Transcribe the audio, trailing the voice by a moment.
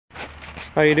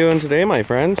How you doing today, my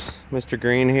friends? Mr.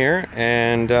 Green here,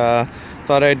 and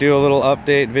thought I'd do a little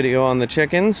update video on the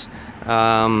chickens.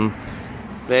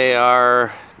 They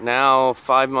are now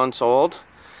 5 months old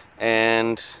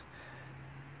and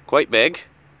quite big.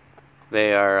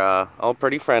 They are all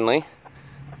pretty friendly.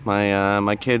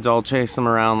 My kids all chase them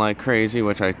around like crazy,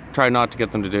 which I try not to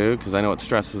get them to do because I know it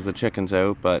stresses the chickens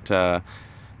out, but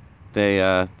they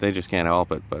just can't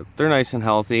help it. But they're nice and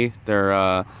healthy.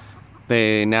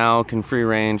 They now can free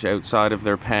range outside of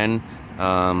their pen,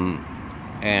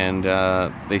 and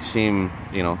they seem,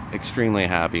 extremely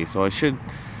happy. So I should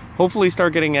hopefully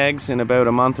start getting eggs in about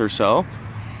a month or so.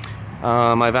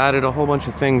 I've added a whole bunch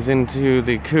of things into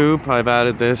the coop. I've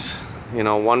added this, I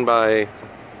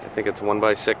think it's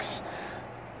 1x6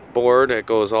 board. It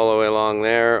goes all the way along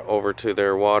there over to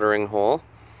their watering hole,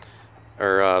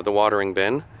 or the watering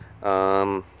bin.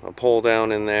 A pole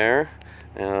down in there,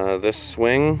 this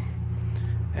swing.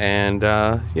 And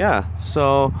yeah,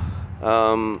 so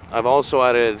I've also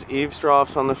added eaves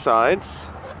troughs on the sides.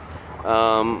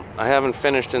 I haven't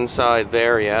finished inside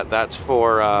there yet. That's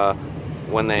for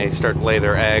when they start to lay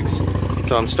their eggs,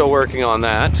 so I'm still working on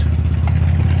that.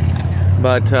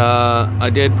 But I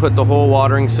did put the whole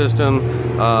watering system,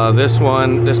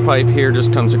 this pipe here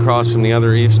just comes across from the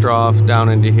other eaves trough down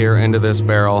into here, into this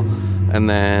barrel. And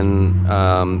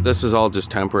then this is all just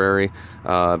temporary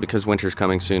because winter's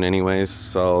coming soon anyways.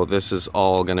 So this is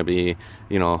all going to be,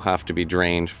 have to be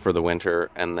drained for the winter.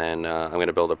 And then I'm going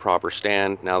to build a proper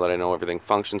stand now that I know everything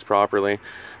functions properly.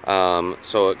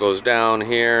 So it goes down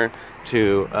here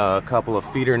to a couple of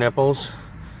feeder nipples.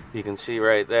 You can see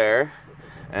right there.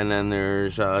 And then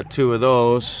there's 2 of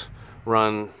those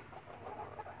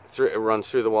it runs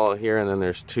through the wall here. And then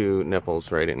there's 2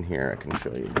 nipples right in here. I can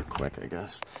show you quick, I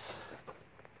guess.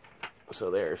 So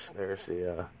there's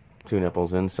the 2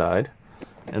 nipples inside.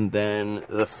 And then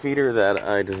the feeder that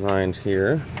I designed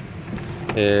here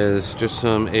is just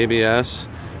some ABS.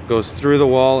 Goes through the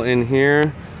wall in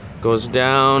here, goes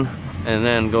down, and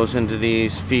then goes into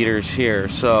these feeders here.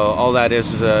 So all that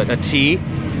is a T.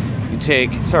 You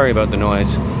take, sorry about the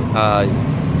noise,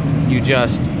 you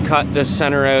just cut this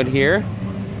center out here,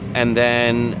 and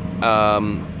then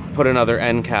put another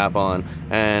end cap on.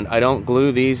 And I don't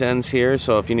glue these ends here,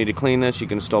 so if you need to clean this, you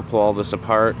can still pull all this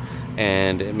apart,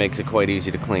 and it makes it quite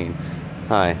easy to clean.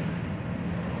 Hi,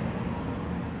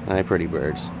 pretty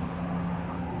birds.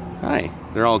 Hi.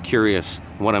 They're all curious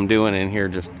what I'm doing in here,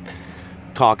 just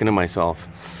talking to myself.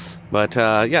 But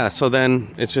yeah, so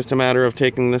then it's just a matter of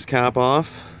taking this cap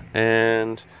off,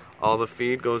 and all the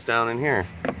feed goes down in here.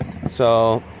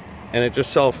 So, and it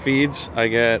just self feeds. I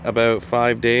get about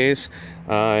 5 days.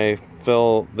 I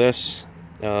fill this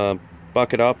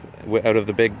bucket up out of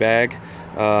the big bag.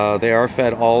 They are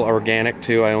fed all organic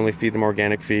too. I only feed them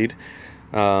organic feed.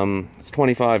 It's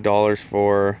 $25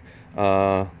 for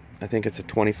I think it's a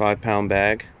 25-pound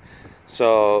bag,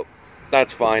 so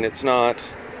that's fine. It's about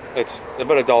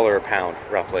 $1 a pound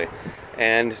roughly,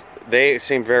 and they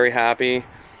seem very happy.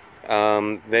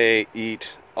 They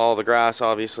eat all the grass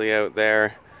obviously out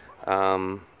there.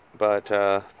 But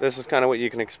this is kind of what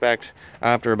you can expect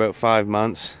after about 5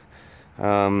 months.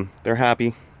 They're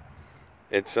happy.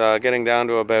 It's getting down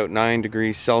to about 9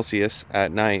 degrees Celsius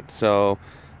at night, so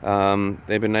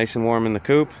they've been nice and warm in the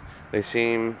coop. They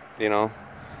seem,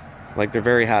 like they're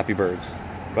very happy birds.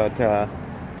 But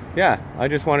yeah, I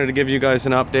just wanted to give you guys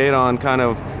an update on kind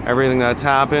of everything that's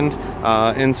happened.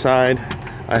 Inside,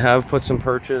 I have put some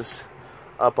perches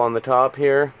up on the top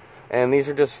here, and these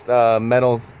are just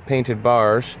metal painted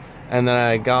bars. And then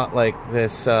I got like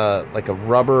this, like a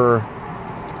really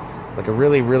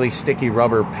sticky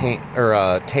rubber paint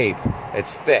or tape.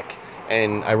 It's thick,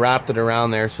 and I wrapped it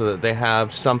around there so that they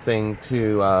have something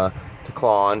to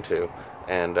claw onto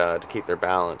and to keep their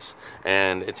balance.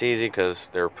 And it's easy because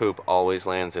their poop always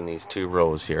lands in these 2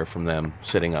 rows here from them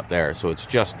sitting up there. So it's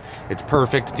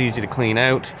perfect. It's easy to clean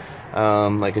out.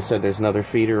 Like I said, there's another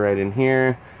feeder right in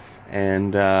here,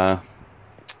 and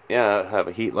yeah, I have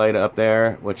a heat light up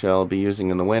there, which I'll be using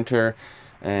in the winter.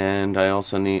 And I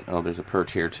also need, there's a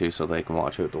perch here too, so they can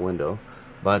watch out the window.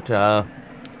 But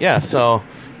yeah, so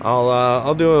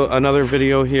I'll do another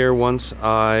video here once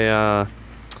I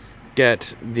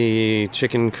get the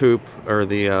chicken coop or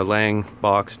the laying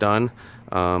box done.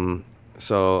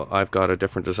 So I've got a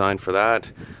different design for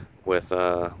that with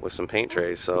some paint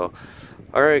trays. So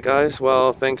alright guys,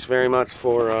 well, thanks very much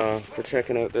for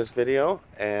checking out this video,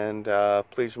 and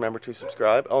please remember to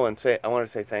subscribe. Oh, and I want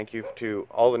to say thank you to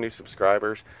all the new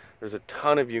subscribers. There's a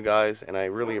ton of you guys, and I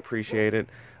really appreciate it.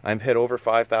 I'm hit over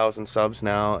 5,000 subs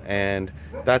now, and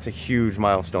that's a huge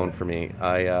milestone for me.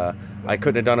 I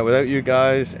couldn't have done it without you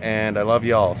guys, and I love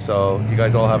y'all. So you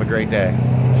guys all have a great day.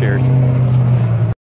 Cheers.